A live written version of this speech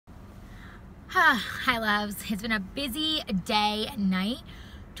Hi loves, it's been a busy day and night.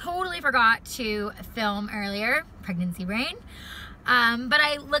 Totally forgot to film earlier, pregnancy brain. But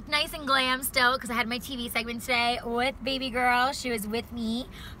I look nice and glam still because I had my TV segment today with baby girl. She was with me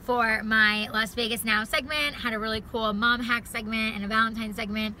for my Las Vegas Now segment, had a really cool mom hack segment and a Valentine's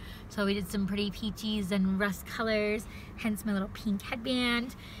segment. So we did some pretty peaches and rust colors, hence my little pink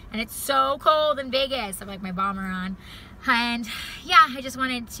headband. And it's so cold in Vegas. I have like my bomber on. And yeah, I just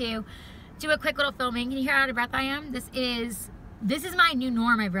wanted to do a quick little filming. Can you hear how out of breath I am? This is my new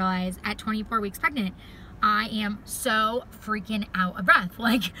norm, I've realized, at 24 weeks pregnant. I am so freaking out of breath.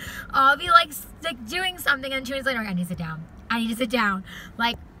 Like, I'll be like doing something and 2 minutes later, I need to sit down. I need to sit down.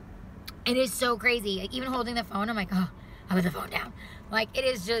 Like, it is so crazy. Like, even holding the phone, I'm like, oh, I put the phone down. Like, it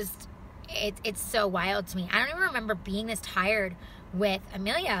is just, it's so wild to me. I don't even remember being this tired with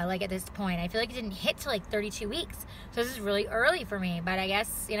Amelia, like, at this point. I feel like it didn't hit till like 32 weeks. So this is really early for me. But I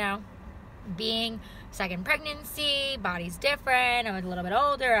guess, you know, being second pregnancy, body's different, I'm a little bit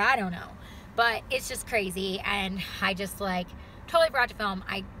older, I don't know. But it's just crazy, and I just like totally forgot to film.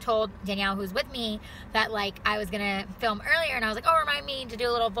 I told Danielle, who's with me, that like I was gonna film earlier, and I was like, oh, remind me to do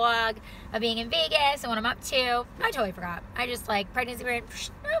a little vlog of being in Vegas and what I'm up to. I totally forgot. I just like pregnancy brain,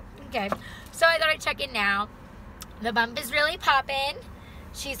 nope, okay. So I thought I'd check in now. The bump is really popping.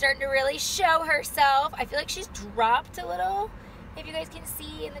 She's starting to really show herself. I feel like she's dropped a little, if you guys can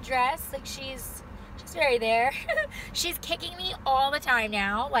see in the dress. Like she's very there. She's kicking me all the time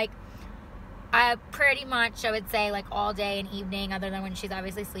now. Like, pretty much, I would say, like all day and evening, other than when she's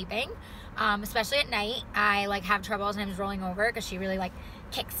obviously sleeping. Especially at night, I like have trouble sometimes rolling over because she really like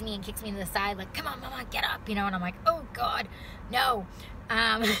kicks me to the side, like, come on, mama, get up, you know, and I'm like, oh God, no.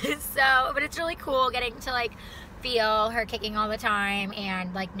 But it's really cool getting to like feel her kicking all the time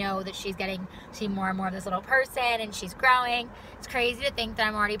and like know that she's getting to see more and more of this little person and she's growing. It's crazy to think that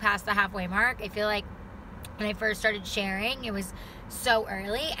I'm already past the halfway mark. I feel like when I first started sharing, it was so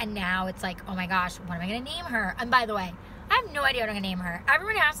early, and now it's like, oh my gosh, what am I gonna name her? And by the way, I have no idea what I'm gonna name her.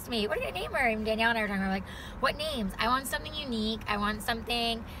 Everyone asks me, what are you gonna name her? And Danielle and I were talking about like, what names? I want something unique. I want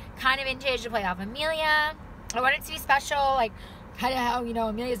something kind of vintage to play off Amelia. I want it to be special, like kind of how, you know,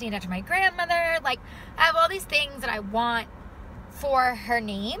 Amelia's named after my grandmother. Like, I have all these things that I want for her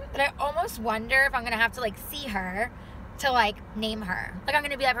name, but I almost wonder if I'm gonna have to like see her to like name her. Like, I'm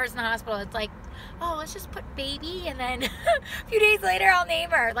gonna be that person in the hospital. It's like, oh, let's just put baby, and then a few days later I'll name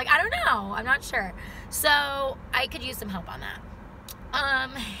her. Like, I don't know. I'm not sure. So I could use some help on that.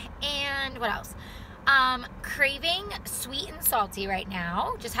 And what else? Craving sweet and salty right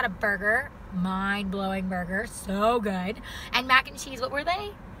now. Just had a burger, mind-blowing burger, so good. And mac and cheese. What were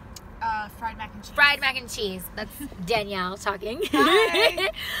they? Fried mac and cheese. Fried mac and cheese. That's Danielle talking. Hi.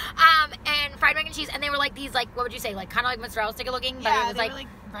 And fried mac and cheese, and they were like these, like, what would you say, like kind of like mozzarella stick looking, but yeah, it was they like, were like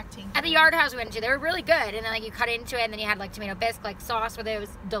rectangle. at the Yard House we went to. They were really good, and then like you cut into it, and then you had like tomato bisque, like sauce with it. It was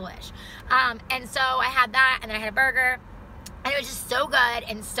delish. And so I had that, and then I had a burger, and it was just so good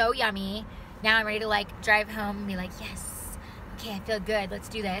and so yummy. Now I'm ready to like drive home and be like, yes, okay, I feel good. Let's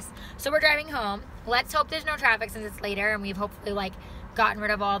do this. So we're driving home. Let's hope there's no traffic since it's later, and we've hopefully like gotten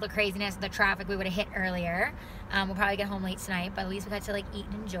rid of all the craziness of the traffic we would have hit earlier. We'll probably get home late tonight, but at least we got to like eat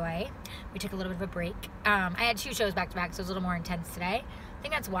and enjoy. We took a little bit of a break. I had 2 shows back to back, so it was a little more intense today. I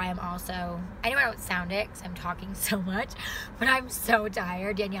think that's why I'm also, I know I don't sound it because I'm talking so much, but I'm so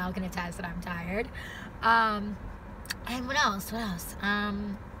tired. Danielle can attest that I'm tired. And what else?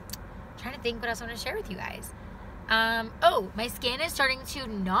 Trying to think what else I want to share with you guys. Oh, my skin is starting to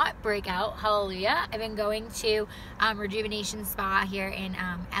not break out. Hallelujah. I've been going to Rejuvenation Spa here in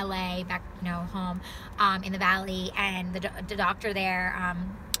LA, back, you know, home in the Valley, and the doctor there,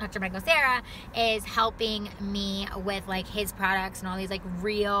 Dr. Michael Sarah, is helping me with like his products and all these like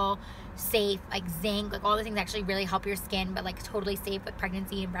real safe, like zinc, like all the things that actually really help your skin, but like totally safe with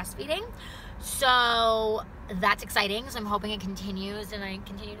pregnancy and breastfeeding. So that's exciting. So I'm hoping it continues and I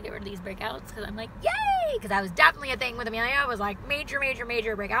continue to get rid of these breakouts, because I'm like, yay, because that was definitely a thing with Amelia. It was like major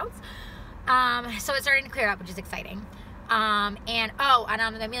breakouts. So it's starting to clear up, which is exciting. And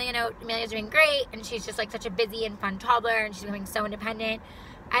on the Amelia note, Amelia's doing great, and she's just like such a busy and fun toddler, and she's becoming so independent.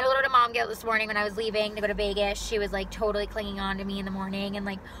 I had a little bit of mom guilt this morning when I was leaving to go to Vegas. She was like totally clinging on to me in the morning and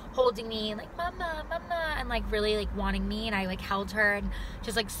like holding me and like, mama, and like really like wanting me, and I like held her and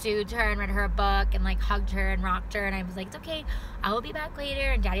just like soothed her and read her a book and like hugged her and rocked her, and I was like, it's okay, I will be back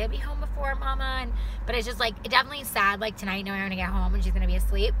later and daddy will be home before mama. But it's just like, it definitely is sad like tonight knowing I'm gonna get home and she's gonna be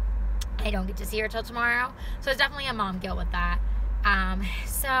asleep. I don't get to see her till tomorrow, so it's definitely a mom guilt with that.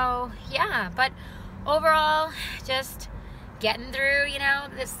 So yeah, but overall, just getting through, you know,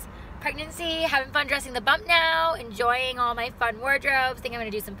 this pregnancy, having fun dressing the bump now, enjoying all my fun wardrobes. Think I'm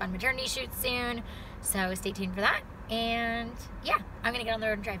going to do some fun maternity shoots soon. So stay tuned for that. And yeah, I'm going to get on the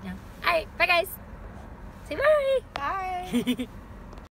road and drive now. All right, bye guys. Say bye. Bye.